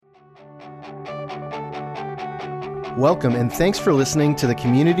Welcome and thanks for listening to the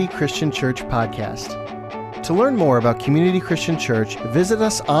Community Christian Church podcast. To learn more about Community Christian Church, visit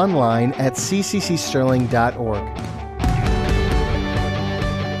us online at cccsterling.org.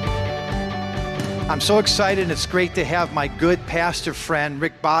 I'm so excited, and it's great to have my good pastor friend,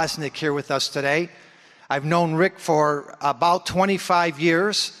 Rick Bosnick, here with us today. I've known Rick for about 25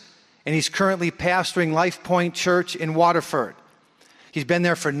 years, and he's currently pastoring Life Point Church in Waterford. He's been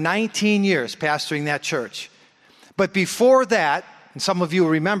there for 19 years, pastoring that church. But before that, and some of you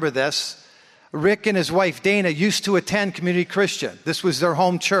will remember this, Rick and his wife Dana used to attend Community Christian. This was their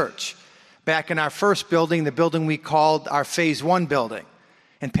home church back in our first building, the building we called our Phase 1 building.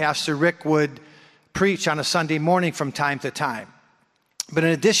 And Pastor Rick would preach on a Sunday morning from time to time. But in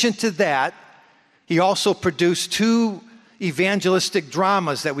addition to that, he also produced 2 evangelistic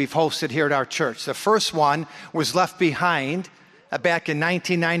dramas that we've hosted here at our church. The first one was Left Behind back in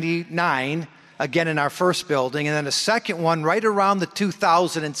 1999, again in our first building, and then the second one right around the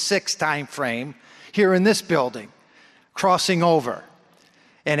 2006 time frame here in this building, Crossing Over.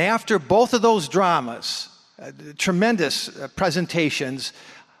 And after both of those dramas, tremendous presentations,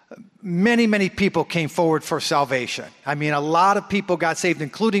 many people came forward for salvation. I mean, a lot of people got saved,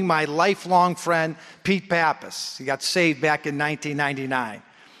 including my lifelong friend, Pete Pappas. He got saved back in 1999.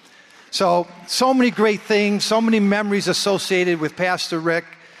 So many great things, so many memories associated with Pastor Rick.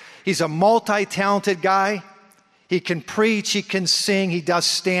 He's a multi-talented guy. He can preach, he can sing, he does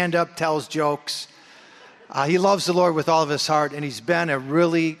stand-up, tells jokes. He loves the Lord with all of his heart, and he's been a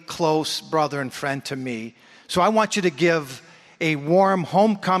really close brother and friend to me. So I want you to give a warm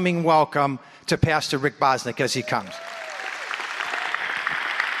homecoming welcome to Pastor Rick Bosnick as he comes.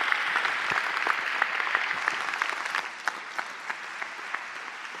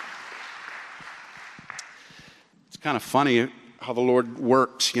 It's kind of funny how the Lord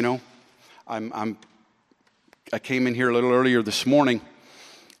works, you know. I came in here a little earlier this morning,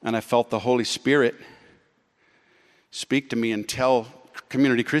 and I felt the Holy Spirit speak to me and tell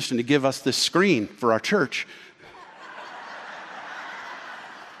Community Christian to give us this screen for our church.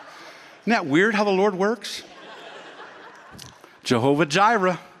 Isn't that weird how the Lord works? Jehovah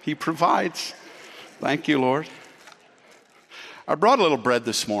Jireh, He provides. Thank you, Lord. I brought a little bread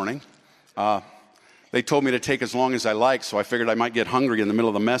this morning. They told me to take as long as I like, so I figured I might get hungry in the middle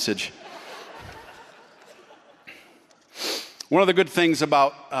of the message. One of the good things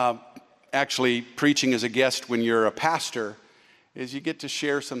about actually preaching as a guest when you're a pastor is you get to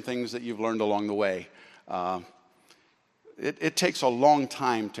share some things that you've learned along the way. It takes a long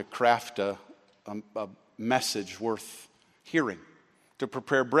time to craft a message worth hearing, to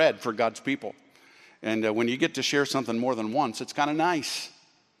prepare bread for God's people. And when you get to share something more than once, it's kind of nice.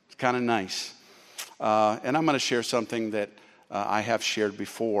 It's kind of nice. And I'm going to share something that I have shared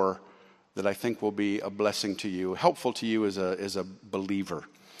before that I think will be a blessing to you, helpful to you as a believer.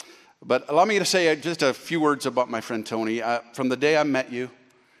 But allow me to say just a few words about my friend Tony. From the day I met you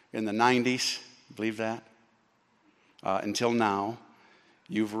in the 90s, believe that, until now,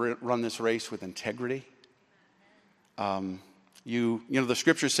 you've run this race with integrity. You know, the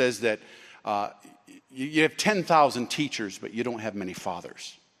scripture says that you have 10,000 teachers, but you don't have many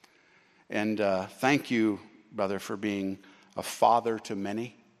fathers. And thank you, brother, for being a father to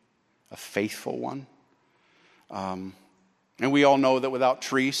many, a faithful one. And we all know that without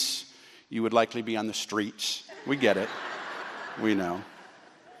Treese, you would likely be on the streets. We get it. We know.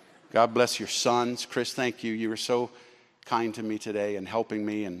 God bless your sons. Chris, thank you. You were so kind to me today and helping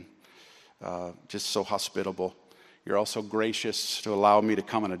me and just so hospitable. You're also gracious to allow me to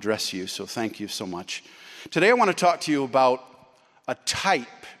come and address you, so thank you so much. Today I want to talk to you about a type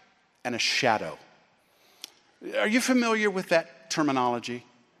and a shadow. Are you familiar with that terminology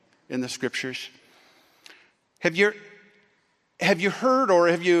in the scriptures? Have you heard or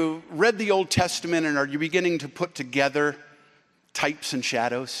have you read the Old Testament, and are you beginning to put together types and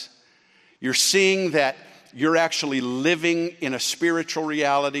shadows? You're seeing that you're actually living in a spiritual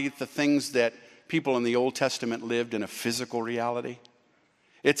reality, the things that people in the Old Testament lived in a physical reality.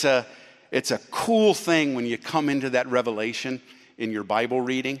 It's a cool thing when you come into that revelation in your Bible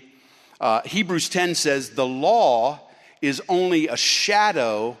reading. Hebrews 10 says, the law is only a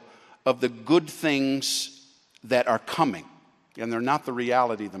shadow of the good things that are coming, and they're not the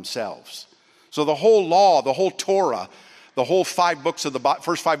reality themselves. So the whole law, the whole Torah, the whole first 5 books of the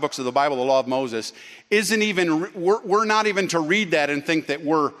Bible, the law of Moses, we're not even to read that and think that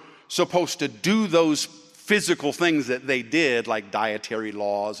we're supposed to do those physical things that they did, like dietary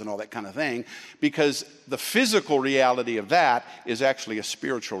laws and all that kind of thing, because the physical reality of that is actually a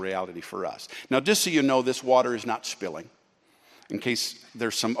spiritual reality for us. Now, just so you know, this water is not spilling. in case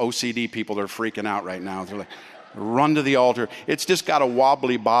there's some OCD people that are freaking out right now. They're like, run to the altar. It's just got a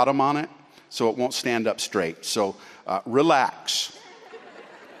wobbly bottom on it, so it won't stand up straight. So relax.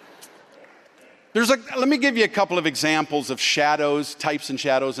 Let me give you a couple of examples of shadows, types and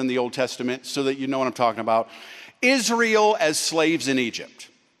shadows in the Old Testament so that you know what I'm talking about. Israel as slaves in Egypt,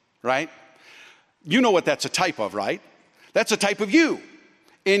 right? You know what that's a type of, right? That's a type of you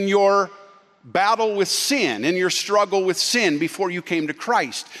in your battle with sin, in your struggle with sin before you came to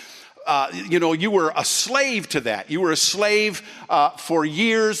Christ. You were a slave to that. You were a slave for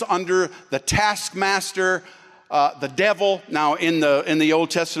years under the taskmaster, the devil. Now, in the Old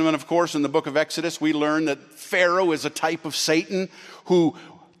Testament, of course, in the book of Exodus, we learn that Pharaoh is a type of Satan who,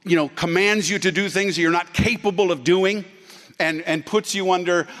 commands you to do things you're not capable of doing and puts you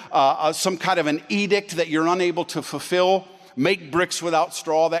under some kind of an edict that you're unable to fulfill. Make bricks without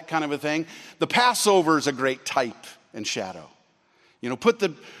straw, that kind of a thing. The Passover is a great type and shadow.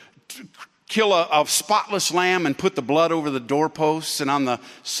 Kill a spotless lamb and put the blood over the doorposts and on the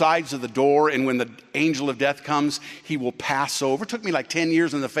sides of the door. And when the angel of death comes, he will pass over. It took me like 10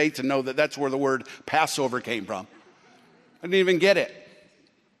 years in the faith to know that that's where the word Passover came from. I didn't even get it.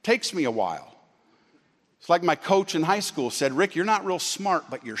 Takes me a while. It's like my coach in high school said, Rick, you're not real smart,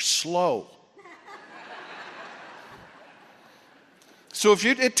 but you're slow. So if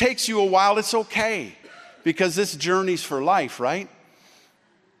it takes you a while, it's okay, because this journey's for life, right?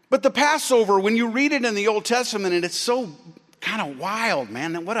 But the Passover, when you read it in the Old Testament, and it's so kind of wild,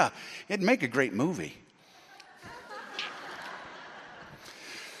 man, it'd make a great movie.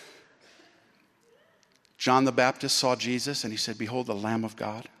 John the Baptist saw Jesus and he said, behold the Lamb of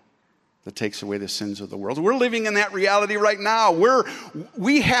God that takes away the sins of the world. We're living in that reality right now.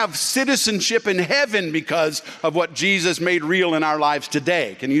 We have citizenship in heaven because of what Jesus made real in our lives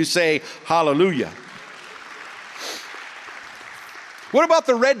today. Can you say hallelujah? What about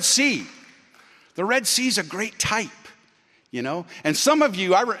the Red Sea? The Red Sea is a great type, And some of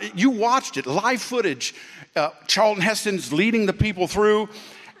you, you watched it, live footage. Charlton Heston's leading the people through.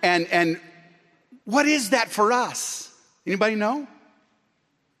 And what is that for us? Anybody know?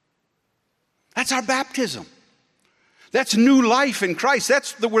 That's our baptism. That's new life in Christ.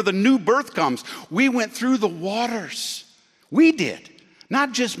 That's where the new birth comes. We went through the waters. We did.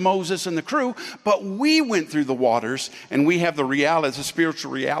 Not just Moses and the crew, but we went through the waters, and we have the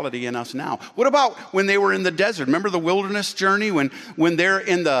spiritual reality in us now. What about when they were in the desert? Remember the wilderness journey when they're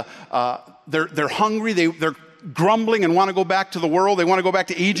in they're hungry, they're grumbling and want to go back to the world. They want to go back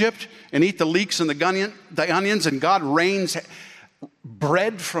to Egypt and eat the leeks and the onions, and God rains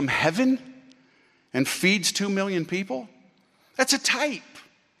bread from heaven and feeds 2 million people. That's a type.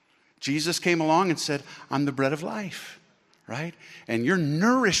 Jesus came along and said, I'm the bread of life. Right? And you're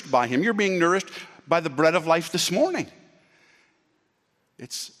nourished by him. You're being nourished by the bread of life this morning.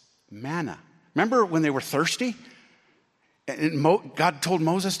 It's manna. Remember when they were thirsty? And God told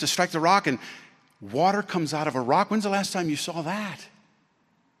Moses to strike the rock and water comes out of a rock. When's the last time you saw that?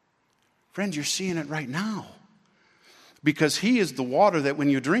 Friends, you're seeing it right now. Because he is the water that when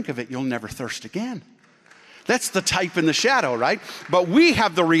you drink of it, you'll never thirst again. That's the type and the shadow, right? But we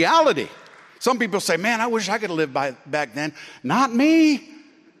have the reality. Some people say, man, I wish I could have lived back then. Not me.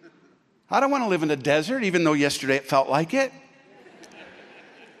 I don't want to live in a desert, even though yesterday it felt like it.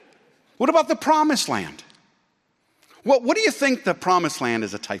 What about the promised land? What do you think the promised land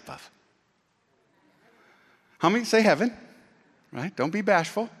is a type of? How many say heaven? Right? Don't be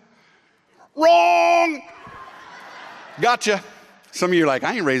bashful. Wrong! Gotcha. Some of you are like,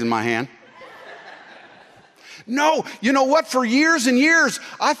 I ain't raising my hand. No, you know what? For years and years,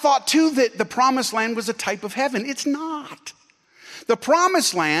 I thought too that the promised land was a type of heaven. It's not. The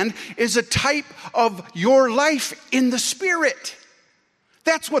promised land is a type of your life in the Spirit.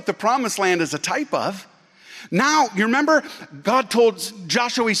 That's what the promised land is a type of. Now, you remember, God told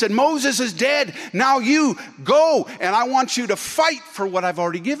Joshua, he said, Moses is dead. Now you go, and I want you to fight for what I've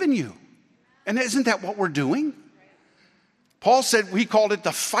already given you. And isn't that what we're doing? Paul said, he called it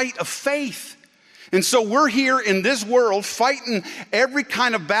the fight of faith. And so we're here in this world fighting every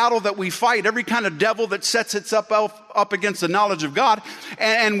kind of battle that we fight, every kind of devil that sets itself up against the knowledge of God.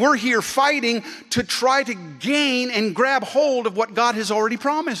 And we're here fighting to try to gain and grab hold of what God has already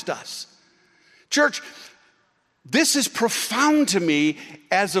promised us. Church, this is profound to me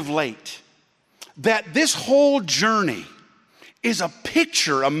as of late, that this whole journey is a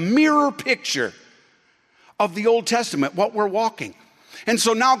picture, a mirror picture of the Old Testament, what we're walking. And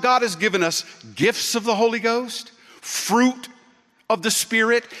so now God has given us gifts of the Holy Ghost, fruit of the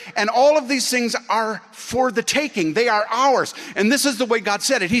Spirit, and all of these things are for the taking. They are ours. And this is the way God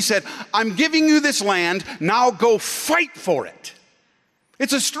said it. He said, I'm giving you this land, now go fight for it.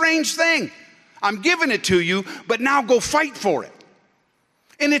 It's a strange thing. I'm giving it to you, but now go fight for it.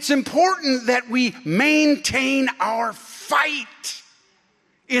 And it's important that we maintain our fight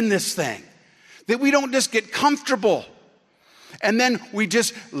in this thing, that we don't just get comfortable and then we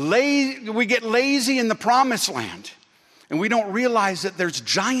get lazy in the promised land. And we don't realize that there's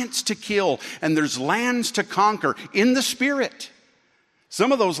giants to kill and there's lands to conquer in the Spirit.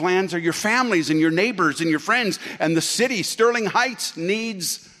 Some of those lands are your families and your neighbors and your friends, and the city, Sterling Heights,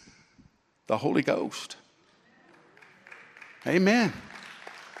 needs the Holy Ghost. Amen.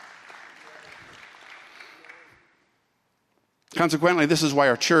 Consequently, this is why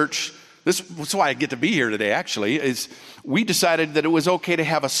our church, this is why I get to be here today actually, is we decided that it was okay to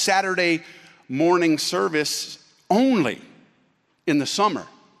have a Saturday morning service only in the summer.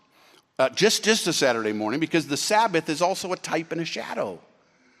 Just a Saturday morning, because the Sabbath is also a type and a shadow.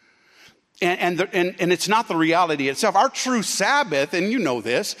 And it's not the reality itself. Our true Sabbath, and you know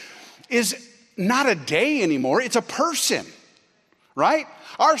this, is not a day anymore. It's a person, right?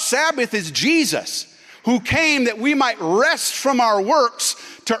 Our Sabbath is Jesus, who came that we might rest from our works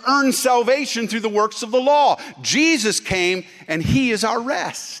to earn salvation through the works of the law. Jesus came, and he is our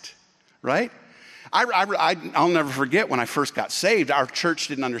rest, right? I'll never forget when I first got saved. Our church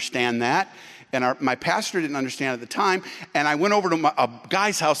didn't understand that, and my pastor didn't understand at the time. And I went over to a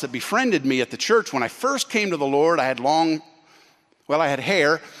guy's house that befriended me at the church. When I first came to the Lord, I had I had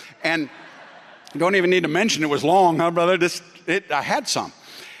hair, and don't even need to mention it was long, huh, brother? I had some.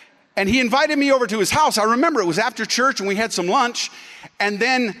 And he invited me over to his house. I remember it was after church, and we had some lunch. And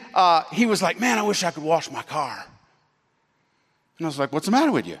then he was like, man, I wish I could wash my car. And I was like, what's the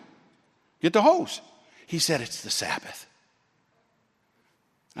matter with you? Get the hose. He said, it's the Sabbath.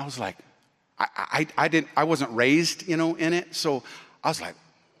 And I was like, I wasn't raised, in it. So I was like,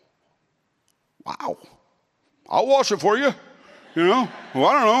 wow, I'll wash it for you. Well,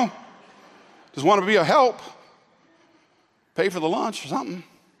 I don't know. Just want to be a help. Pay for the lunch or something.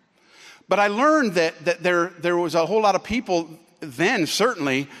 But I learned that there was a whole lot of people then,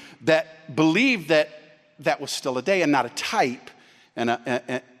 certainly, that believed that was still a day and not a type,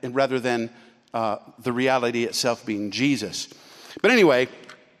 and rather than the reality itself being Jesus. But anyway,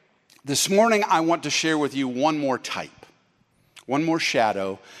 this morning I want to share with you one more type, one more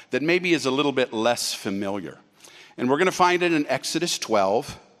shadow that maybe is a little bit less familiar. And we're going to find it in Exodus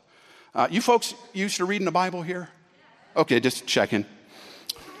 12. You folks used to reading the Bible here? Okay, just checking.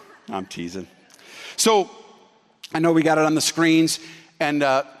 I'm teasing. So I know we got it on the screens. And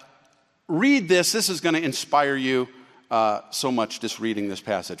read this. This is going to inspire you so much just reading this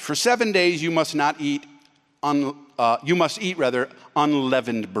passage. For 7 days you must eat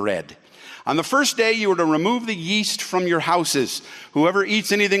unleavened bread. On the first day you are to remove the yeast from your houses. Whoever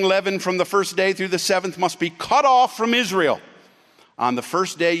eats anything leavened from the first day through the seventh must be cut off from Israel. On the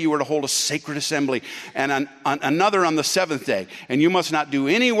first day you are to hold a sacred assembly, and on another on the seventh day. And you must not do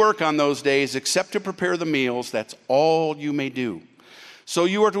any work on those days except to prepare the meals. That's all you may do. So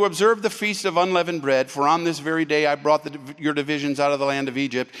you are to observe the feast of unleavened bread, for on this very day I brought your divisions out of the land of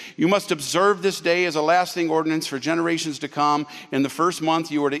Egypt. You must observe this day as a lasting ordinance for generations to come. In the first month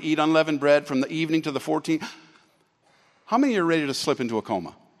you are to eat unleavened bread from the evening to the 14th. How many are ready to slip into a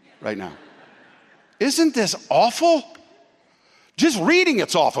coma right now? Isn't this awful? Just reading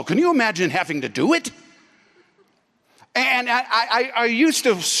it's awful. Can you imagine having to do it? And I used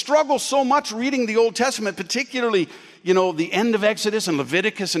to struggle so much reading the Old Testament, particularly, the end of Exodus and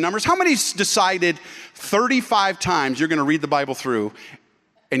Leviticus and Numbers. How many decided 35 times you're going to read the Bible through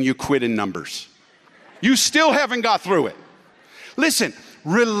and you quit in Numbers? You still haven't got through it. Listen,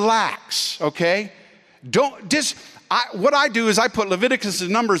 relax, okay? What I do is I put Leviticus and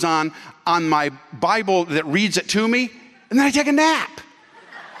Numbers on my Bible that reads it to me, and then I take a nap.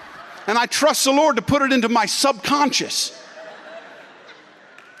 And I trust the Lord to put it into my subconscious.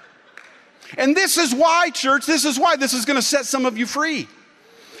 And this is why, church, this is going to set some of you free.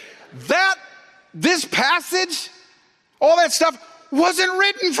 This passage, all that stuff, wasn't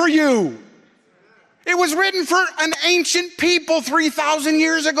written for you. It was written for an ancient people 3,000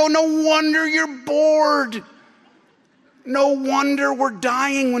 years ago. No wonder you're bored. No wonder we're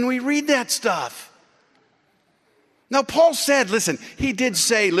dying when we read that stuff. Now, Paul said, he did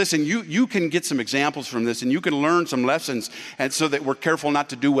say, you can get some examples from this and you can learn some lessons, and so that we're careful not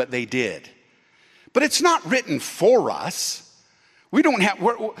to do what they did. But it's not written for us.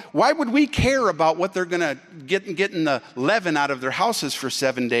 Why would we care about what they're going to getting the leaven out of their houses for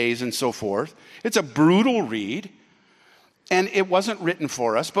 7 days and so forth? It's a brutal read, and it wasn't written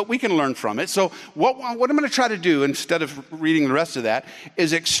for us, but we can learn from it. So what I'm going to try to do, instead of reading the rest of that,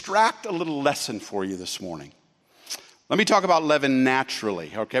 is extract a little lesson for you this morning. Let me talk about leaven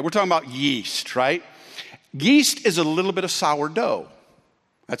naturally, okay? We're talking about yeast, right? Yeast is a little bit of sourdough.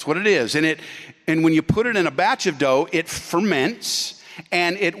 That's what it is. And when you put it in a batch of dough, it ferments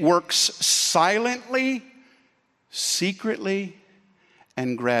and it works silently, secretly,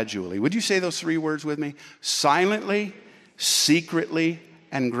 and gradually. Would you say those three words with me? Silently, secretly,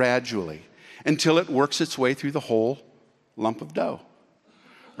 and gradually, until it works its way through the whole lump of dough,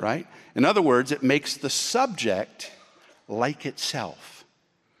 right? In other words, it makes the subject like itself.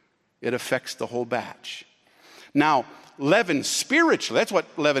 It affects the whole batch. Now, leaven spiritually, that's what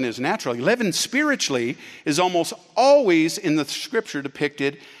leaven is naturally. Leaven spiritually is almost always in the scripture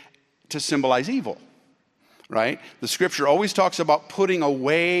depicted to symbolize evil, right? The scripture always talks about putting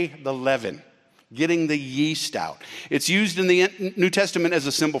away the leaven, getting the yeast out. It's used in the New Testament as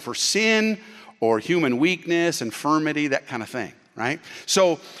a symbol for sin or human weakness, infirmity, that kind of thing, right?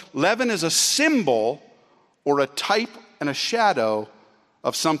 So leaven is a symbol or a type and a shadow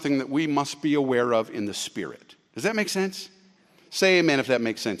of something that we must be aware of in the spirit. Does that make sense? Say amen if that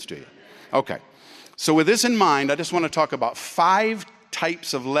makes sense to you. Okay. So with this in mind, I just want to talk about 5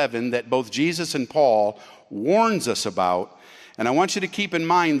 types of leaven that both Jesus and Paul warns us about. And I want you to keep in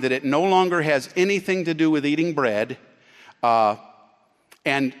mind that it no longer has anything to do with eating bread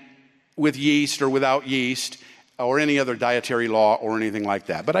and with yeast or without yeast or any other dietary law or anything like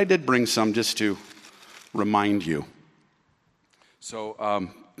that. But I did bring some just to remind you. So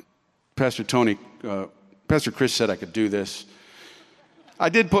Pastor Chris said I could do this. I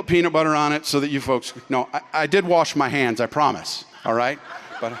did put peanut butter on it so that you folks, no, I did wash my hands, I promise, all right?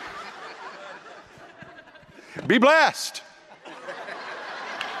 But be blessed.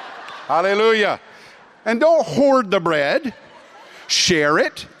 Hallelujah. And don't hoard the bread. Share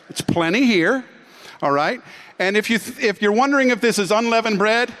it. It's plenty here, all right? And if you're wondering if this is unleavened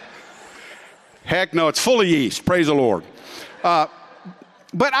bread, heck no, it's full of yeast. Praise the Lord.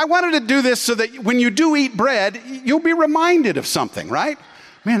 But I wanted to do this so that when you do eat bread, you'll be reminded of something, right?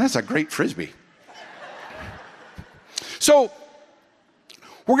 Man, that's a great Frisbee. So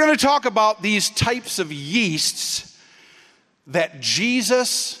we're going to talk about these types of yeasts that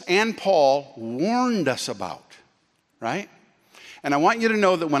Jesus and Paul warned us about, right? And I want you to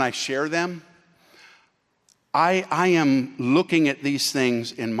know that when I share them, I am looking at these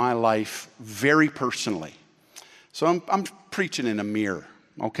things in my life very personally. So I'm preaching in a mirror,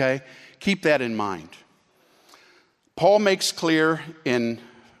 okay? Keep that in mind. Paul makes clear in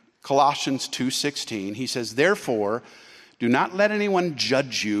Colossians 2:16, he says, "Therefore, do not let anyone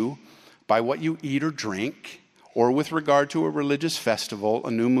judge you by what you eat or drink, or with regard to a religious festival,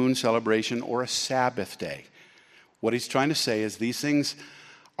 a new moon celebration, or a Sabbath day." What he's trying to say is these things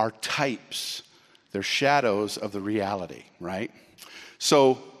are types. They're shadows of the reality, right?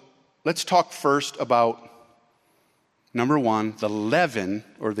 So let's talk first about, number 1, the leaven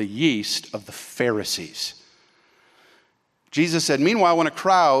or the yeast of the Pharisees. Jesus said, "Meanwhile, when a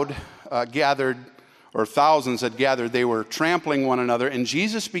crowd gathered, or thousands had gathered, they were trampling one another, and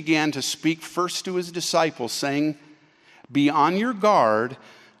Jesus began to speak first to his disciples, saying, 'Be on your guard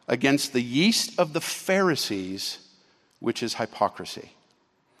against the yeast of the Pharisees, which is hypocrisy.'"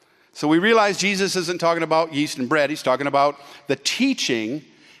 So we realize Jesus isn't talking about yeast and bread. He's talking about the teaching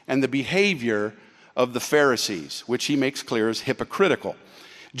and the behavior of the Pharisees, which he makes clear is hypocritical.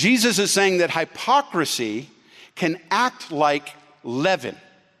 Jesus is saying that hypocrisy can act like leaven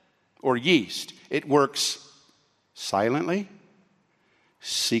or yeast. It works silently,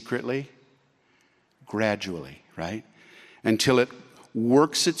 secretly, gradually, right? Until it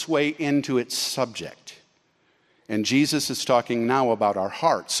works its way into its subject. And Jesus is talking now about our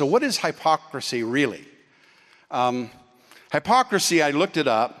hearts. So what is hypocrisy really? Hypocrisy, I looked it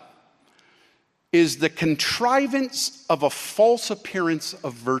up, is the contrivance of a false appearance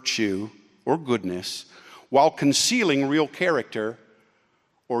of virtue or goodness while concealing real character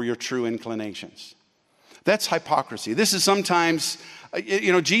or your true inclinations. That's hypocrisy. This is sometimes,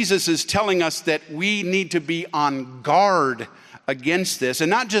 Jesus is telling us that we need to be on guard against this, and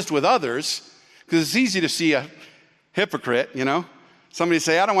not just with others, because it's easy to see a hypocrite, Somebody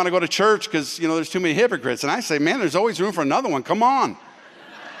say, "I don't want to go to church because, there's too many hypocrites." And I say, "Man, there's always room for another one. Come on."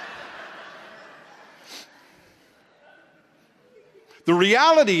 The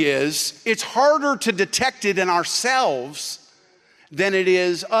reality is, it's harder to detect it in ourselves than it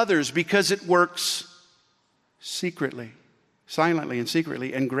is others because it works secretly, silently and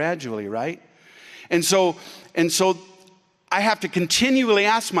secretly and gradually, right? And so I have to continually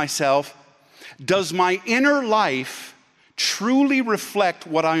ask myself, does my inner life truly reflect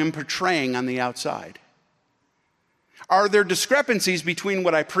what I am portraying on the outside? Are there discrepancies between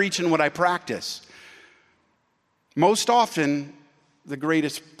what I preach and what I practice? Most often, the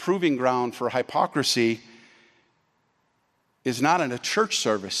greatest proving ground for hypocrisy is not in a church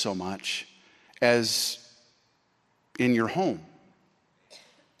service so much as in your home,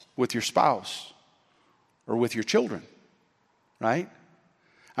 with your spouse, or with your children, right?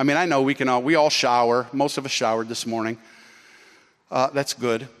 I mean, I know we all shower. Most of us showered this morning. That's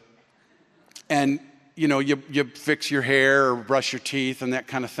good. And, you fix your hair or brush your teeth and that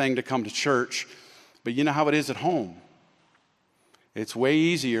kind of thing to come to church. But you know how it is at home. It's way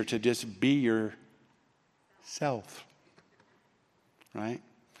easier to just be yourself, right?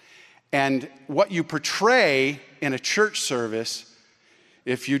 And what you portray in a church service,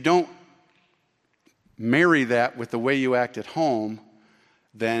 if you don't marry that with the way you act at home,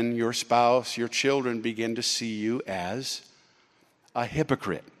 then your spouse, your children begin to see you as a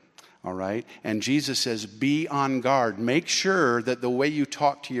hypocrite, all right? And Jesus says, be on guard. Make sure that the way you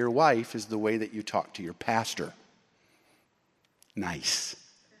talk to your wife is the way that you talk to your pastor. Nice,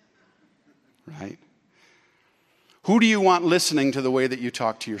 right? Who do you want listening to the way that you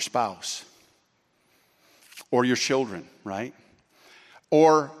talk to your spouse or your children, right?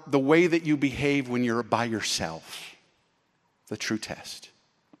 Or the way that you behave when you're by yourself? The true test.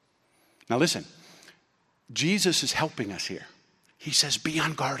 Now listen, Jesus is helping us here. He says, be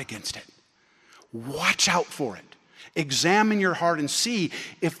on guard against it. Watch out for it. Examine your heart and see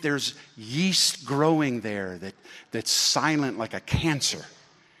if there's yeast growing there that's silent like a cancer.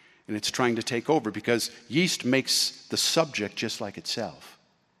 And it's trying to take over, because yeast makes the subject just like itself.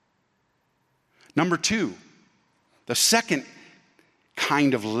 Number 2, the second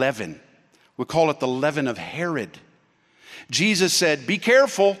kind of leaven, we call it the leaven of Herod. Jesus said, be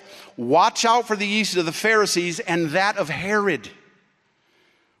careful, watch out for the yeast of the Pharisees and that of Herod.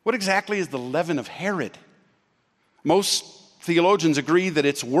 What exactly is the leaven of Herod? Most theologians agree that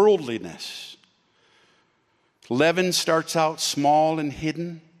it's worldliness. Leaven starts out small and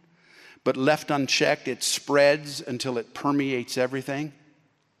hidden, but left unchecked, it spreads until it permeates everything.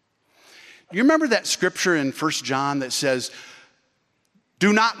 You remember that scripture in 1 John that says,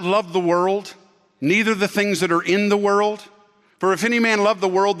 do not love the world, neither the things that are in the world. For if any man love the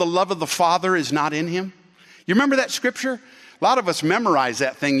world, the love of the Father is not in him. You remember that scripture? A lot of us memorized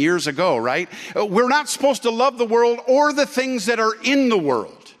that thing years ago, right? We're not supposed to love the world or the things that are in the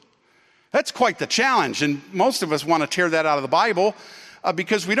world. That's quite the challenge, and most of us want to tear that out of the Bible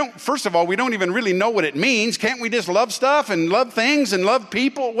because we don't even really know what it means. Can't we just love stuff and love things and love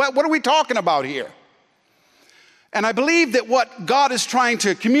people? What are we talking about here? And I believe that what God is trying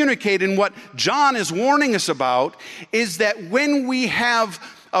to communicate and what John is warning us about is that when we have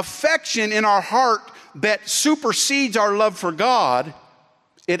affection in our heart that supersedes our love for God,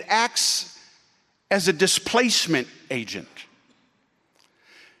 it acts as a displacement agent.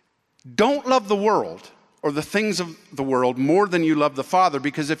 Don't love the world or the things of the world more than you love the Father,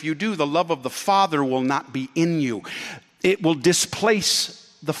 because if you do, the love of the Father will not be in you. It will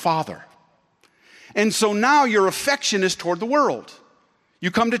displace the Father. And so now your affection is toward the world.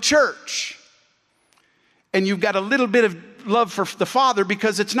 You come to church and you've got a little bit of love for the Father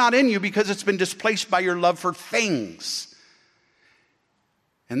because it's not in you, because it's been displaced by your love for things.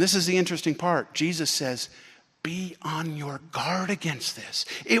 And this is the interesting part. Jesus says, be on your guard against this.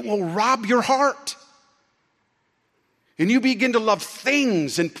 It will rob your heart. And you begin to love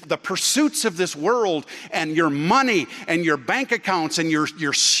things and the pursuits of this world and your money and your bank accounts and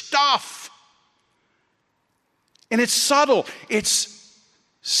your stuff. And it's subtle. It's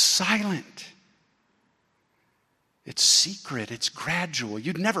silent. It's secret. It's gradual.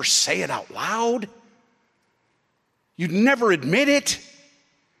 You'd never say it out loud. You'd never admit it.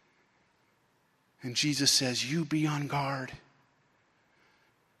 And Jesus says, you be on guard.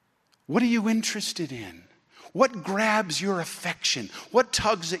 What are you interested in? What grabs your affection? What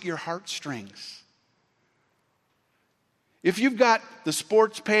tugs at your heartstrings? If you've got the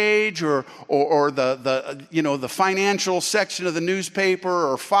sports page or the financial section of the newspaper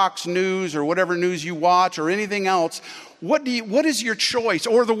or Fox News or whatever news you watch or anything else, what is your choice?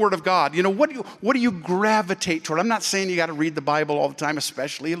 Or the Word of God? What do you gravitate toward? I'm not saying you got to read the Bible all the time,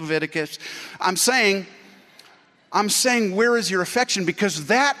 especially Leviticus. I'm saying where is your affection? Because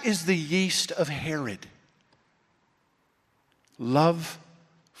that is the yeast of Herod. Love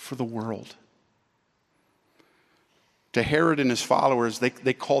for the world. To Herod and his followers,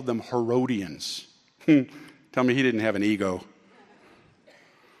 they called them Herodians. Tell me he didn't have an ego.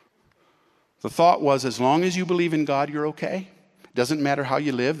 The thought was, as long as you believe in God, you're okay. Doesn't matter how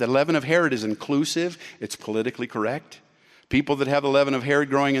you live. The leaven of Herod is inclusive. It's politically correct. People that have the leaven of Herod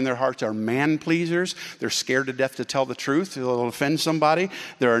growing in their hearts are man-pleasers. They're scared to death to tell the truth. They'll offend somebody.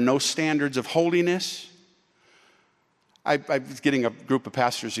 There are no standards of holiness. I was getting a group of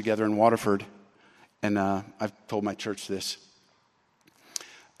pastors together in Waterford, and I've told my church this.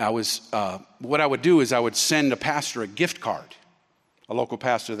 What I would do is I would send a pastor a gift card, a local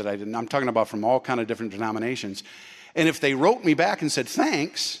pastor that I'm talking about from all kind of different denominations. And if they wrote me back and said,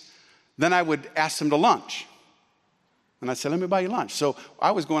 thanks, then I would ask them to lunch. And I said, let me buy you lunch. So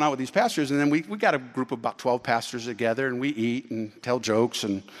I was going out with these pastors, and then we got a group of about 12 pastors together, and we eat and tell jokes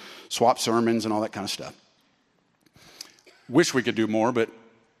and swap sermons and all that kind of stuff. Wish we could do more, but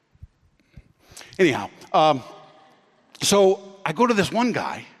anyhow. So I go to this one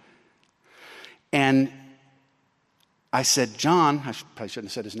guy, and I said, John, I probably shouldn't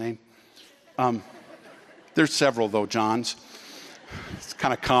have said his name. There's several, though, Johns. It's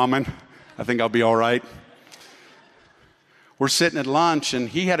kind of common. I think I'll be all right. We're sitting at lunch, and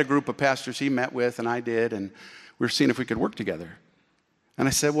he had a group of pastors he met with, and I did, and we were seeing if we could work together. And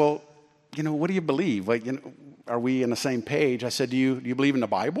I said, well, what do you believe? Like, are we on the same page? I said, do you believe in the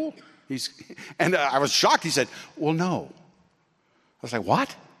Bible? And I was shocked. He said, well, no. I was like,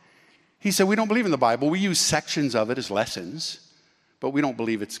 what? He said, we don't believe in the Bible. We use sections of it as lessons, but we don't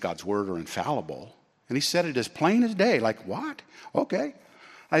believe it's God's word or infallible. And he said it as plain as day, like, what? Okay.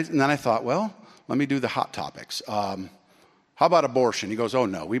 And then I thought, well, let me do the hot topics. How about abortion? He goes, oh,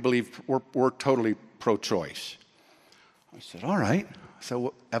 no, we believe we're totally pro-choice. I said, all right.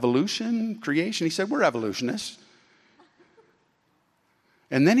 So evolution, creation? He said, we're evolutionists.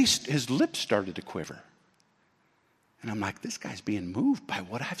 And then his lips started to quiver. And I'm like, this guy's being moved by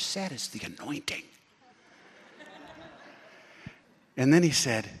what I've said is the anointing. And then he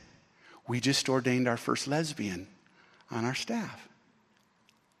said, we just ordained our first lesbian on our staff.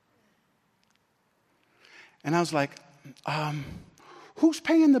 And I was like, who's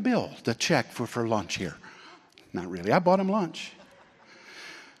paying the bill, the check for lunch here? Not really. I bought him lunch.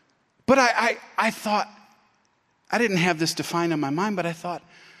 But I thought, I didn't have this defined in my mind, but I thought,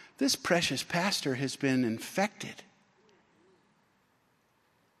 this precious pastor has been infected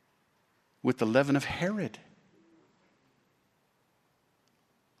with the leaven of Herod.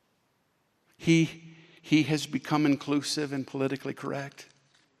 He has become inclusive and politically correct.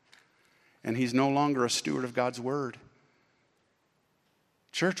 And he's no longer a steward of God's word.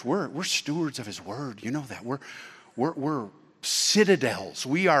 Church, we're stewards of his word. You know that. We're citadels.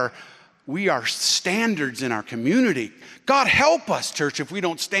 We are standards in our community. God help us, church, if we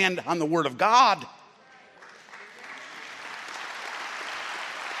don't stand on the word of God.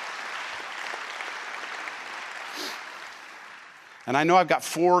 And I know I've got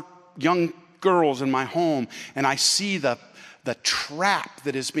 4 young girls in my home, and I see the trap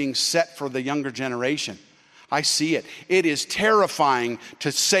that is being set for the younger generation. I see it. It is terrifying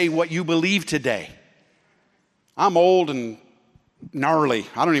to say what you believe today. I'm old and gnarly.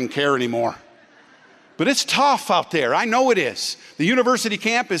 I don't even care anymore. But it's tough out there. I know it is. The university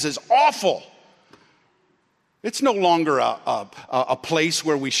campus is awful. It's no longer a place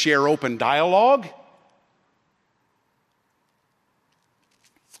where we share open dialogue.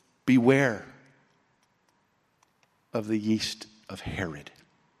 Beware of the yeast of Herod.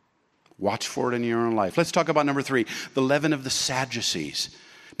 Watch for it in your own life. Let's talk about number 3, the leaven of the Sadducees.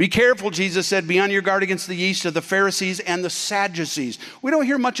 Be careful, Jesus said, be on your guard against the yeast of the Pharisees and the Sadducees. We don't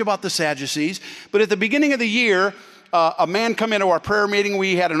hear much about the Sadducees, but at the beginning of the year, a man come into our prayer meeting.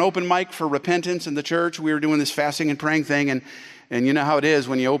 We had an open mic for repentance in the church. We were doing this fasting and praying thing, and you know how it is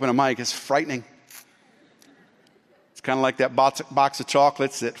when you open a mic. It's frightening. It's kind of like that box of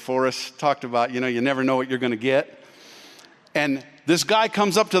chocolates that Forrest talked about. You never know what you're going to get. And this guy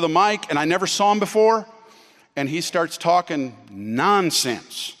comes up to the mic, and I never saw him before, and he starts talking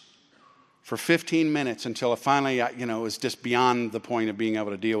nonsense for 15 minutes until it finally, it was just beyond the point of being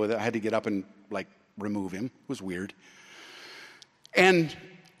able to deal with it. I had to get up and, remove him. It was weird. And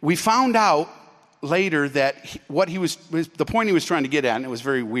we found out later that the point he was trying to get at, and it was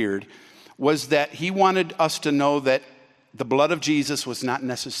very weird, was that he wanted us to know that the blood of Jesus was not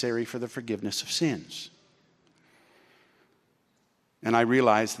necessary for the forgiveness of sins. And I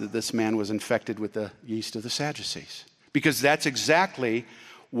realized that this man was infected with the yeast of the Sadducees. Because that's exactly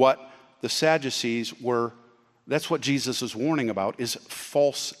what the Sadducees were, that's what Jesus was warning about, is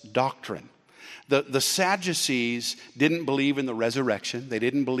false doctrine. The Sadducees didn't believe in the resurrection. They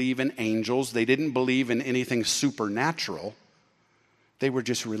didn't believe in angels. They didn't believe in anything supernatural. They were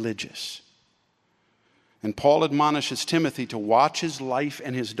just religious. And Paul admonishes Timothy to watch his life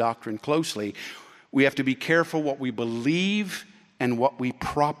and his doctrine closely. We have to be careful what we believe and what we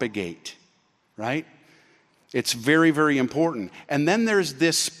propagate, right? It's very, very important. And then there's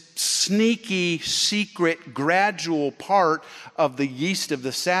this sneaky, secret, gradual part of the yeast of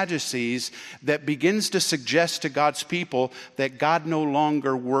the Sadducees that begins to suggest to God's people that God no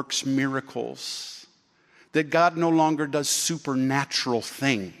longer works miracles, that God no longer does supernatural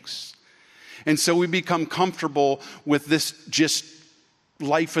things. And so we become comfortable with this just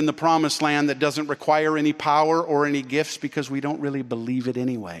life in the promised land that doesn't require any power or any gifts because we don't really believe it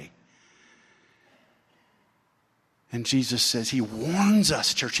anyway. And Jesus says, he warns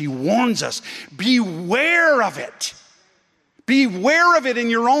us, church, he warns us, beware of it. Beware of it in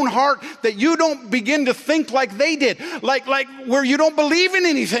your own heart that you don't begin to think like they did, like where you don't believe in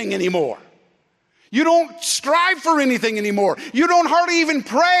anything anymore. You don't strive for anything anymore. You don't hardly even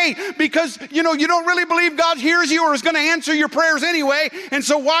pray because, you don't really believe God hears you or is going to answer your prayers anyway, and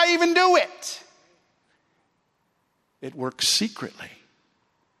so why even do it? It works secretly.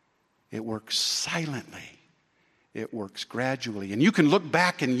 It works silently. It works gradually. And you can look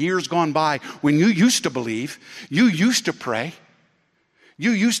back in years gone by when you used to believe, you used to pray,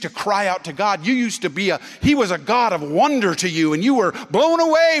 you used to cry out to God, you used to he was a God of wonder to you, and you were blown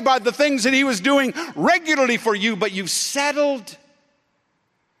away by the things that he was doing regularly for you, but you've settled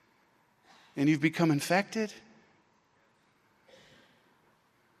and you've become infected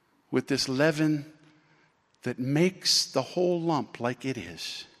with this leaven that makes the whole lump like it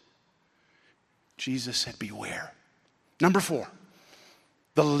is. Jesus said, beware. Number 4,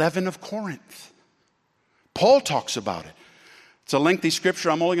 the leaven of Corinth. Paul talks about it. It's a lengthy scripture.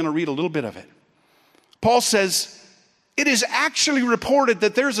 I'm only going to read a little bit of it. Paul says, it is actually reported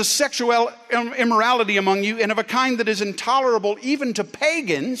that there's a sexual immorality among you, and of a kind that is intolerable even to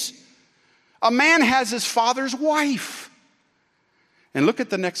pagans. A man has his father's wife. And look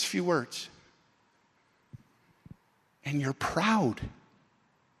at the next few words. And you're proud.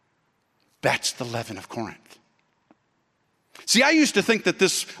 That's the leaven of Corinth. See, I used to think that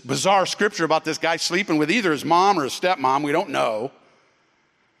this bizarre scripture about this guy sleeping with either his mom or his stepmom, we don't know.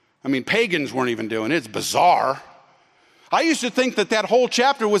 I mean, pagans weren't even doing it. It's bizarre. I used to think that that whole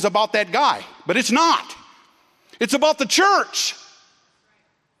chapter was about that guy, but it's not. It's about the church.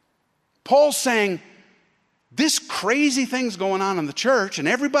 Paul's saying, this crazy thing's going on in the church, and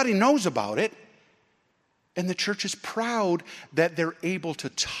everybody knows about it, and the church is proud that they're able to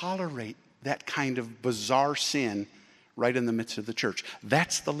tolerate that kind of bizarre sin right in the midst of the church.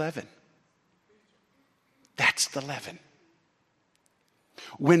 That's the leaven. That's the leaven.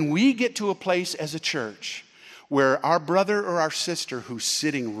 When we get to a place as a church where our brother or our sister who's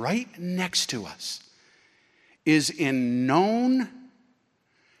sitting right next to us is in known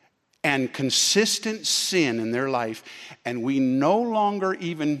and consistent sin in their life, and we no longer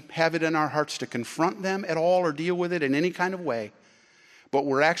even have it in our hearts to confront them at all or deal with it in any kind of way, but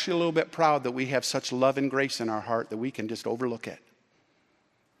we're actually a little bit proud that we have such love and grace in our heart that we can just overlook it.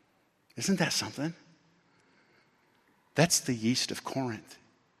 Isn't that something? That's the yeast of Corinth.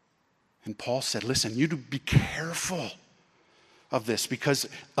 And Paul said, listen, you do be careful of this because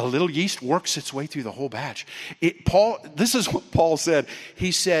a little yeast works its way through the whole batch. This is what Paul said.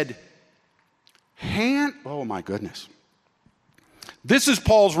 He said, oh my goodness. This is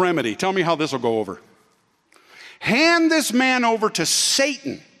Paul's remedy. Tell me how this will go over. Hand this man over to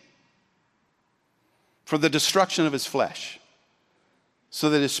Satan for the destruction of his flesh,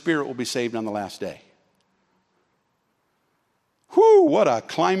 so that his spirit will be saved on the last day. Whew, what a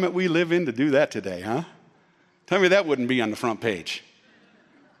climate we live in to do that today, huh? Tell me that wouldn't be on the front page.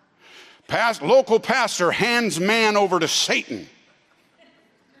 Local pastor hands man over to Satan.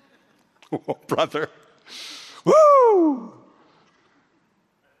 Oh, brother. Woo!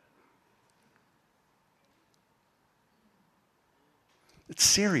 It's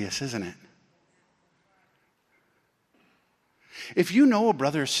serious, isn't it? If you know a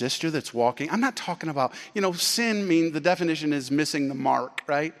brother or sister that's walking, I'm not talking about, sin means the definition is missing the mark,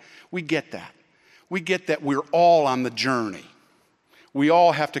 right? We get that. We get that we're all on the journey. We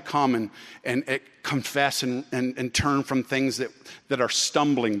all have to come and confess and turn from things that are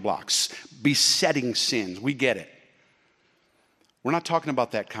stumbling blocks, besetting sins. We get it. We're not talking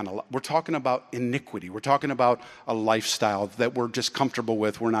about that kind of, we're talking about iniquity. We're talking about a lifestyle that we're just comfortable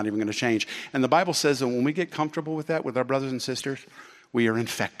with, we're not even going to change. And the Bible says that when we get comfortable with that, with our brothers and sisters, we are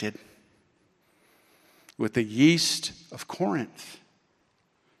infected with the yeast of Corinth.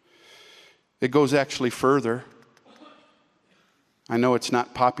 It goes actually further. I know it's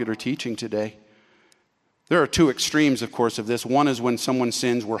not popular teaching today. There are two extremes, of course, of this. One is when someone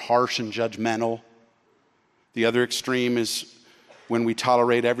sins, we're harsh and judgmental. The other extreme is when we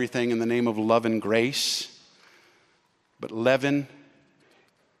tolerate everything in the name of love and grace. But leaven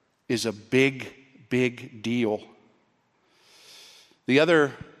is a big, big deal. The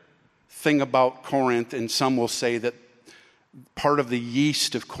other thing about Corinth, and some will say that part of the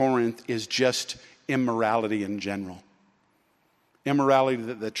yeast of Corinth is just immorality in general. Immorality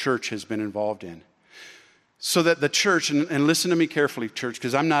that the church has been involved in. So that the church, and listen to me carefully, church,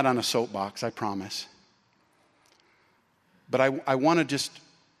 because I'm not on a soapbox, I promise. But I want to just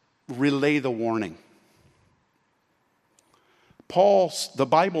relay the warning. The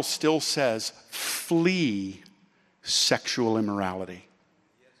Bible still says, flee sexual immorality.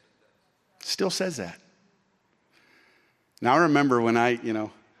 Still says that. Now I remember when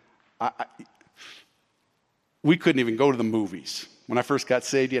we couldn't even go to the movies. When I first got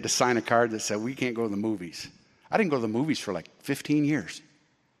saved, you had to sign a card that said, we can't go to the movies. I didn't go to the movies for like 15 years.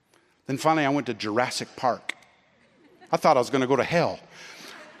 Then finally I went to Jurassic Park. I thought I was going to go to hell.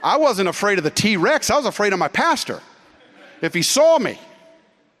 I wasn't afraid of the T-Rex. I was afraid of my pastor. If he saw me.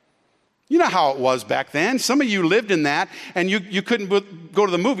 You know how it was back then. Some of you lived in that, and you couldn't go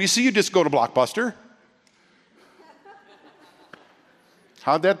to the movies, so you just go to Blockbuster.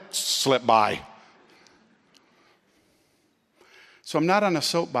 How'd that slip by? So I'm not on a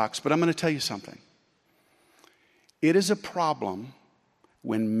soapbox, but I'm going to tell you something. It is a problem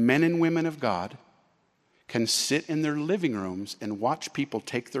when men and women of God can sit in their living rooms and watch people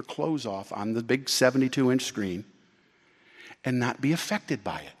take their clothes off on the big 72-inch screen and not be affected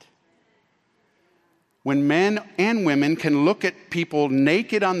by it. When men and women can look at people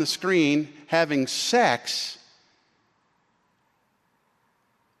naked on the screen having sex,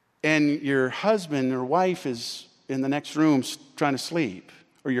 and your husband or wife is in the next room trying to sleep,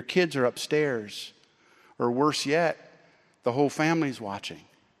 or your kids are upstairs, or worse yet, the whole family's watching.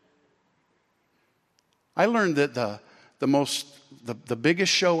 I learned that the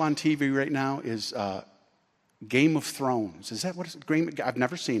biggest show on TV right now is Game of Thrones. Is that what it's? I've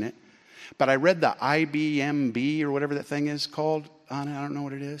never seen it, but I read the IBMB or whatever that thing is called on it. I don't know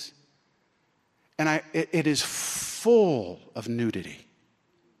what it is, and it is full of nudity.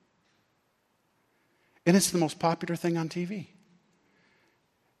 And it's the most popular thing on TV.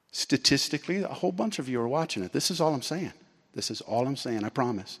 Statistically, a whole bunch of you are watching it. This is all I'm saying. This is all I'm saying, I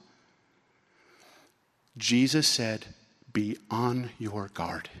promise. Jesus said, be on your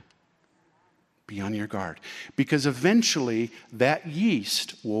guard. Be on your guard. Because eventually, that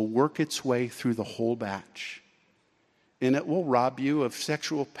yeast will work its way through the whole batch. And it will rob you of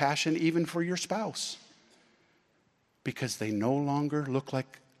sexual passion even for your spouse. Because they no longer look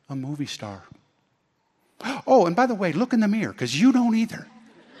like a movie star. Oh, and by the way, look in the mirror, because you don't either.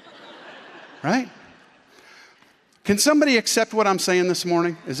 Right? Can somebody accept what I'm saying this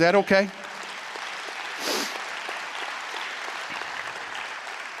morning? Is that okay?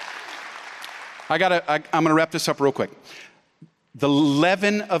 I'm going to wrap this up real quick. The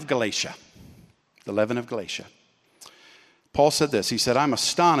leaven of Galatia. The leaven of Galatia. Paul said this. He said, I'm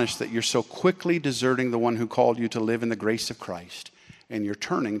astonished that you're so quickly deserting the one who called you to live in the grace of Christ. And you're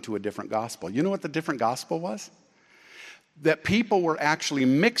turning to a different gospel. You know what the different gospel was? That people were actually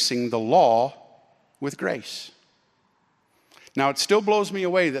mixing the law with grace. Now, it still blows me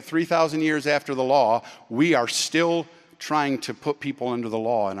away that 3,000 years after the law, we are still trying to put people under the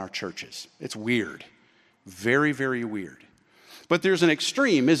law in our churches. It's weird. Very, very weird. But there's an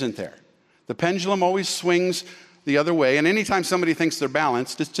extreme, isn't there? The pendulum always swings the other way, and anytime somebody thinks they're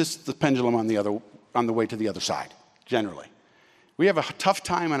balanced, it's just the pendulum on the way to the other side, generally. We have a tough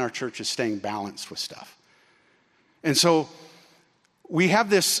time in our churches staying balanced with stuff. And so we have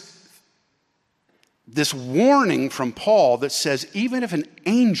this warning from Paul that says, even if an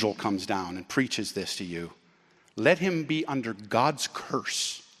angel comes down and preaches this to you, let him be under God's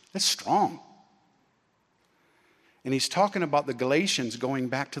curse. That's strong. And he's talking about the Galatians going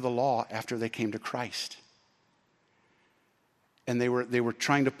back to the law after they came to Christ. And they were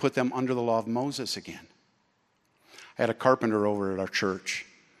trying to put them under the law of Moses again. I had a carpenter over at our church,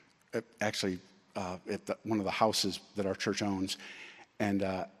 actually at one of the houses that our church owns. And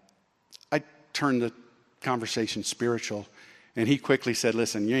I turned the conversation spiritual, and he quickly said,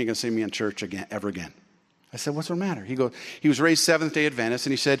 listen, you ain't going to see me in church ever again. I said, what's the matter? He was raised Seventh-day Adventist,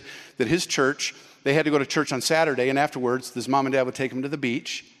 and he said that his church, they had to go to church on Saturday, and afterwards, his mom and dad would take him to the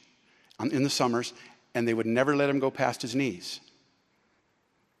beach in the summers, and they would never let him go past his knees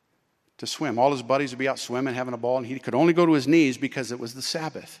to swim. All his buddies would be out swimming, having a ball, and he could only go to his knees because it was the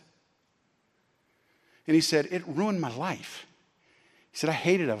Sabbath. And he said, it ruined my life. He said, I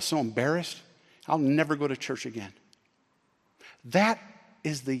hated it. I was so embarrassed. I'll never go to church again. That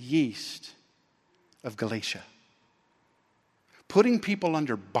is the yeast of Galatia. Putting people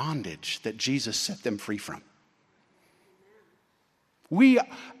under bondage that Jesus set them free from.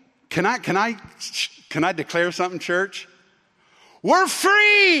 Can I declare something, church? We're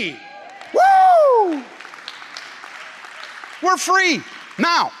free. We're free.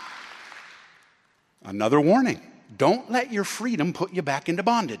 Now, another warning. Don't let your freedom put you back into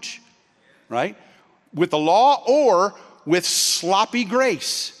bondage, right? With the law or with sloppy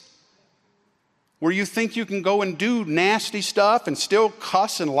grace, where you think you can go and do nasty stuff and still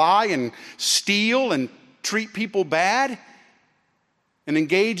cuss and lie and steal and treat people bad and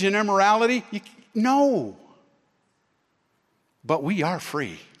engage in immorality. No. But we are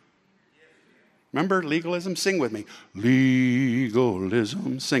free. Remember legalism? Sing with me.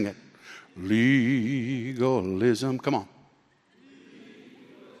 Legalism. Sing it. Legalism. Come on.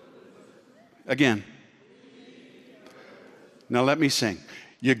 Again. Now let me sing.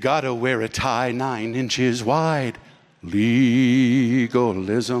 You gotta wear a tie 9 inches wide.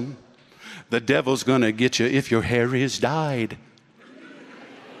 Legalism. The devil's gonna get you if your hair is dyed.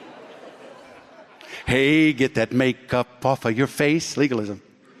 Hey, get that makeup off of your face. Legalism.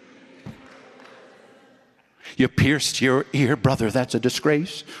 You pierced your ear, brother, that's a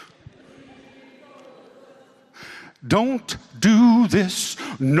disgrace. Don't do this.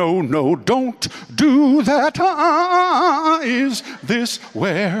 No, no, don't do that. Is this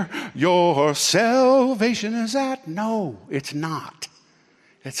where your salvation is at? No, it's not.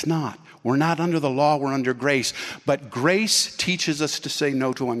 It's not. We're not under the law, we're under grace. But grace teaches us to say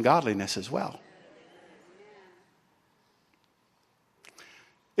no to ungodliness as well.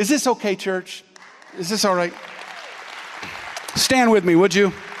 Is this okay, church? Is this all right? Stand with me, would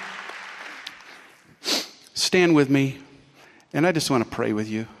you? Stand with me, and I just want to pray with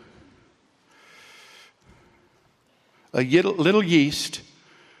you. A little yeast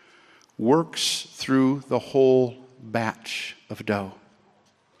works through the whole batch of dough.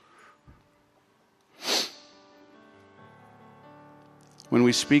 When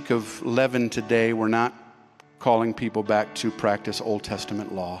we speak of leaven today, we're not calling people back to practice Old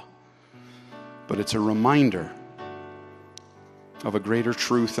Testament law, but it's a reminder of a greater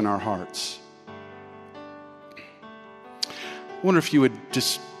truth in our hearts. I wonder if you would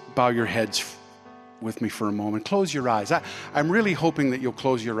just bow your heads with me for a moment. Close your eyes. I'm really hoping that you'll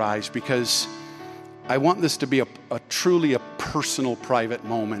close your eyes, because I want this to be a truly a personal, private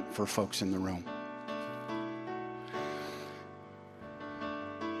moment for folks in the room.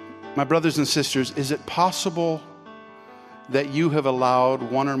 My brothers and sisters, is it possible that you have allowed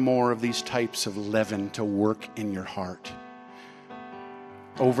one or more of these types of leaven to work in your heart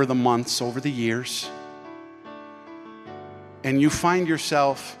over the months, over the years? And you find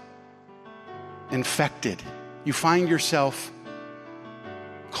yourself infected. You find yourself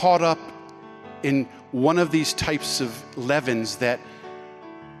caught up in one of these types of leavens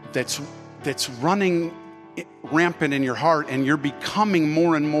that's running rampant in your heart, and you're becoming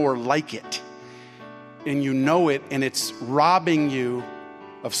more and more like it. And you know it, and it's robbing you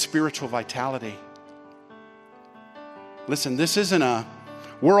of spiritual vitality. Listen, this isn't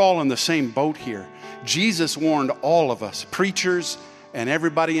we're all in the same boat here. Jesus warned all of us, preachers and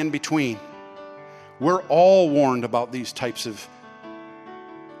everybody in between. We're all warned about these types of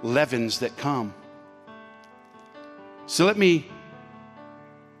leavens that come. So let me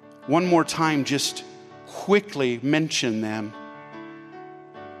one more time just quickly mention them.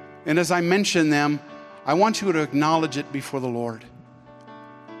 And as I mention them, I want you to acknowledge it before the Lord.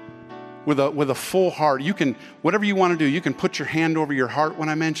 With a full heart. You can, whatever you want to do, you can put your hand over your heart when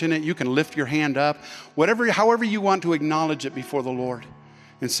I mention it. You can lift your hand up. However you want to acknowledge it before the Lord.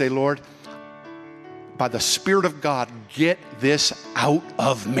 And say, Lord, by the Spirit of God, get this out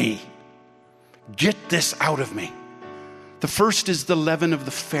of me. Get this out of me. The first is the leaven of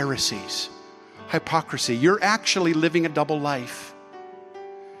the Pharisees. Hypocrisy. You're actually living a double life.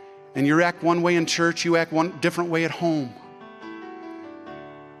 And you act one way in church, you act one different way at home.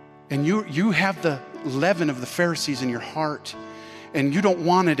 And you have the leaven of the Pharisees in your heart, and you don't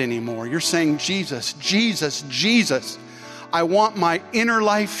want it anymore. You're saying, Jesus, Jesus, Jesus. I want my inner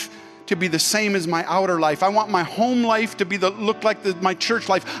life to be the same as my outer life. I want my home life to be look like my church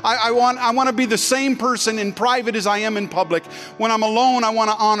life. I want to be the same person in private as I am in public. When I'm alone, I want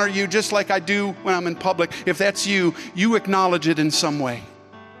to honor you just like I do when I'm in public. If that's you, you acknowledge it in some way.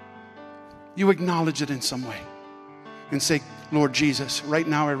 You acknowledge it in some way. And say, Lord Jesus, right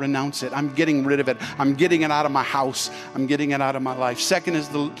now I renounce it. I'm getting rid of it. I'm getting it out of my house. I'm getting it out of my life. Second is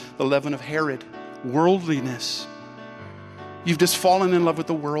the leaven of Herod, worldliness. You've just fallen in love with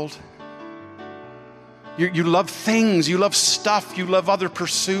the world. You love things, you love stuff, you love other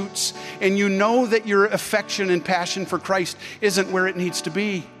pursuits, and you know that your affection and passion for Christ isn't where it needs to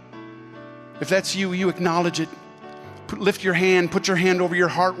be. If that's you, you acknowledge it. Lift your hand, put your hand over your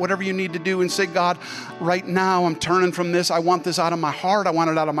heart, whatever you need to do, and say, God, right now I'm turning from this. I want this out of my heart. I want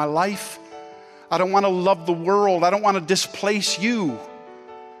it out of my life. I don't want to love the world. I don't want to displace you.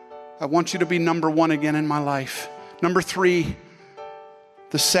 I want you to be number one again in my life. Number 3,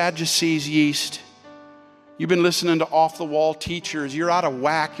 the Sadducees' yeast. You've been listening to off-the-wall teachers. You're out of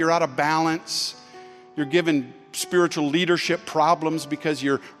whack. You're out of balance. You're given spiritual leadership problems because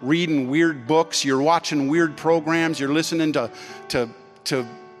you're reading weird books. You're watching weird programs. You're listening to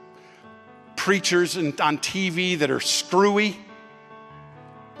preachers on TV that are screwy.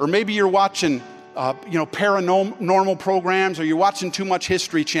 Or maybe you're watching paranormal programs, or you're watching too much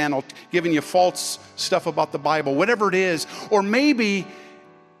History Channel giving you false stuff about the Bible, whatever it is. Or maybe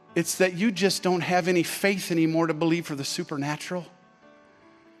it's that you just don't have any faith anymore to believe for the supernatural.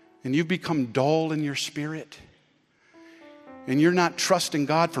 And you've become dull in your spirit. And you're not trusting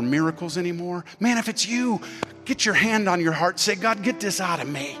God for miracles anymore. Man, if it's you, get your hand on your heart. Say, God, get this out of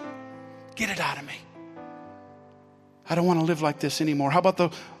me. Get it out of me. I don't want to live like this anymore. How about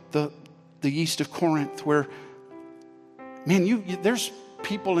the yeast of Corinth, where, man, there's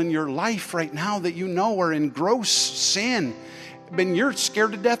people in your life right now that you know are in gross sin. And you're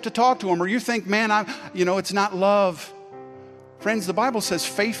scared to death to talk to them, or you think, man, it's not love. Friends, the Bible says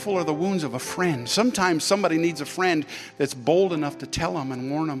faithful are the wounds of a friend. Sometimes somebody needs a friend that's bold enough to tell them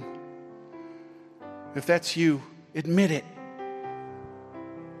and warn them. If that's you, admit it.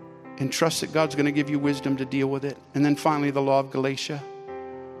 And trust that God's going to give you wisdom to deal with it. And then finally, the law of Galatia.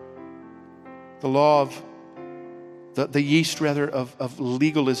 The law of, the yeast rather, of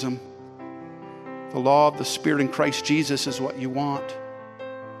legalism. The law of the Spirit in Christ Jesus is what you want.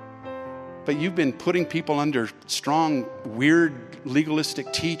 But you've been putting people under strong, weird,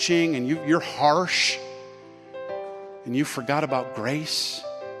 legalistic teaching, and you're harsh, and you forgot about grace.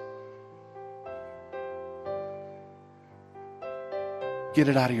 Get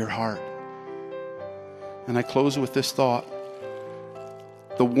it out of your heart. And I close with this thought.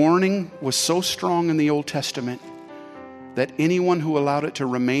 The warning was so strong in the Old Testament that anyone who allowed it to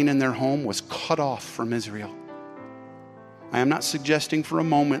remain in their home was cut off from Israel. I am not suggesting for a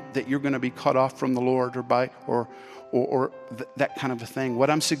moment that you're going to be cut off from the Lord or that kind of a thing. What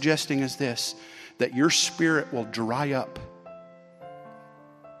I'm suggesting is this, that your spirit will dry up.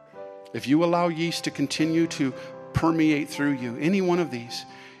 If you allow yeast to continue to permeate through you, any one of these,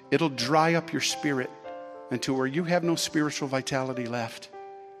 it'll dry up your spirit until where you have no spiritual vitality left.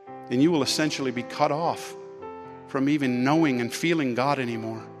 And you will essentially be cut off from even knowing and feeling God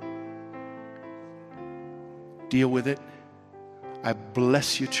anymore. Deal with it. I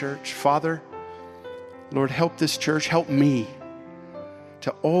bless you, church. Father, Lord, help this church, help me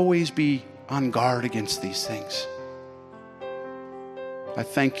to always be on guard against these things. I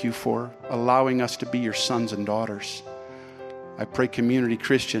thank you for allowing us to be your sons and daughters. I pray Community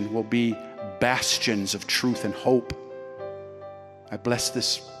Christian will be bastions of truth and hope. I bless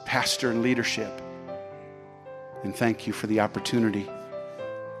this pastor and leadership. And thank you for the opportunity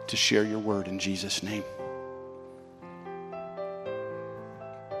to share your word in Jesus' name.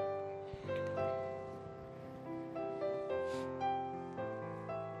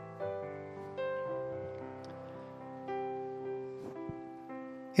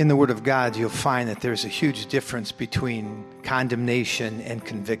 In the Word of God, you'll find that there's a huge difference between condemnation and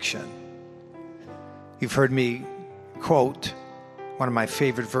conviction. You've heard me quote one of my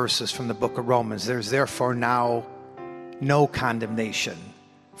favorite verses from the book of Romans. There's therefore now no condemnation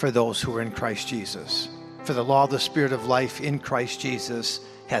for those who are in Christ Jesus. For the law of the Spirit of life in Christ Jesus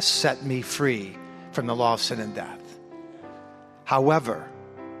has set me free from the law of sin and death. However,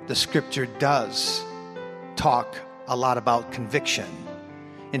 the scripture does talk a lot about conviction.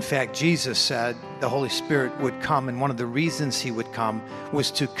 In fact, Jesus said the Holy Spirit would come, and one of the reasons he would come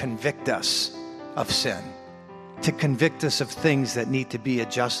was to convict us of sin, to convict us of things that need to be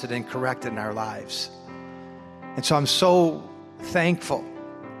adjusted and corrected in our lives. And so I'm so thankful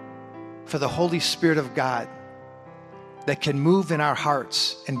for the Holy Spirit of God that can move in our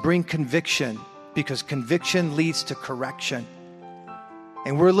hearts and bring conviction, because conviction leads to correction.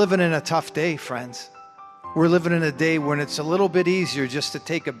 And we're living in a tough day, friends. We're living in a day when it's a little bit easier just to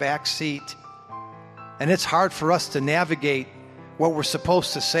take a back seat. And it's hard for us to navigate what we're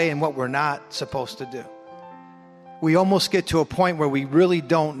supposed to say and what we're not supposed to do. We almost get to a point where we really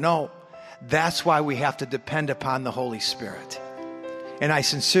don't know. That's why we have to depend upon the Holy Spirit. And I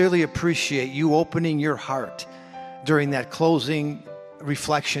sincerely appreciate you opening your heart during that closing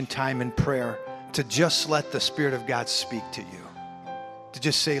reflection time in prayer to just let the Spirit of God speak to you. To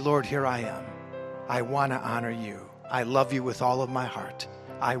just say, Lord, here I am. I want to honor you. I love you with all of my heart.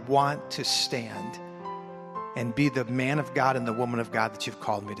 I want to stand and be the man of God and the woman of God that you've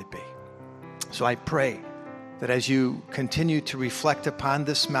called me to be. So I pray that as you continue to reflect upon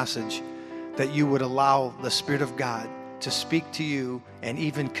this message, that you would allow the Spirit of God to speak to you and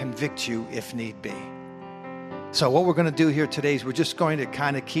even convict you if need be. So what we're going to do here today is we're just going to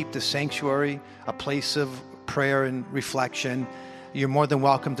kind of keep the sanctuary a place of prayer and reflection. You're more than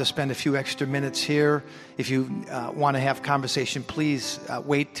welcome to spend a few extra minutes here. If you want to have conversation, please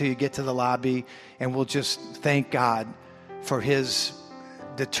wait till you get to the lobby, and we'll just thank God for his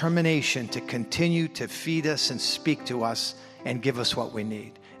determination to continue to feed us and speak to us and give us what we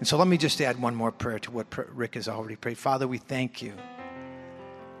need. And so let me just add one more prayer to what Rick has already prayed. Father, we thank you.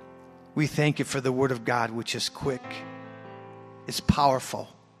 We thank you for the word of God, which is quick, it's powerful,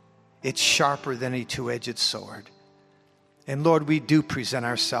 it's sharper than a two-edged sword. And Lord, we do present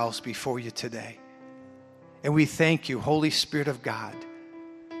ourselves before you today. And we thank you, Holy Spirit of God,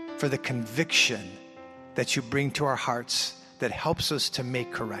 for the conviction that you bring to our hearts that helps us to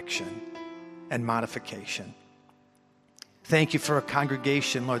make correction and modification. Thank you for a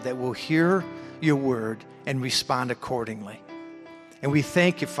congregation, Lord, that will hear your word and respond accordingly. And we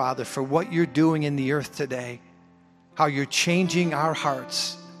thank you, Father, for what you're doing in the earth today, how you're changing our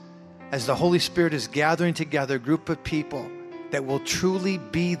hearts as the Holy Spirit is gathering together a group of people that will truly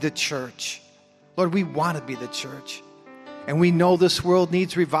be the church. Lord, we want to be the church. And we know this world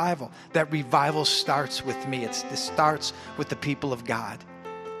needs revival. That revival starts with me. It starts with the people of God.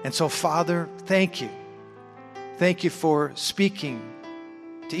 And so, Father, thank you. Thank you for speaking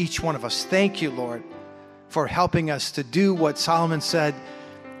to each one of us. Thank you, Lord, for helping us to do what Solomon said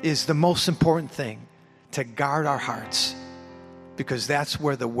is the most important thing, to guard our hearts, because that's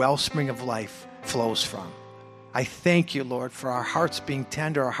where the wellspring of life flows from. I thank you, Lord, for our hearts being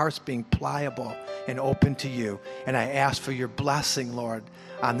tender, our hearts being pliable and open to you. And I ask for your blessing, Lord,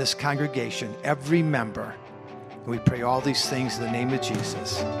 on this congregation, every member. We pray all these things in the name of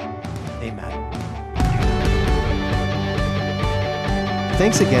Jesus. Amen.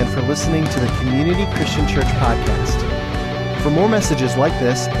 Thanks again for listening to the Community Christian Church podcast. For more messages like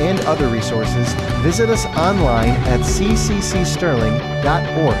this and other resources, visit us online at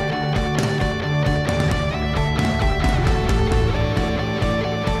cccsterling.org.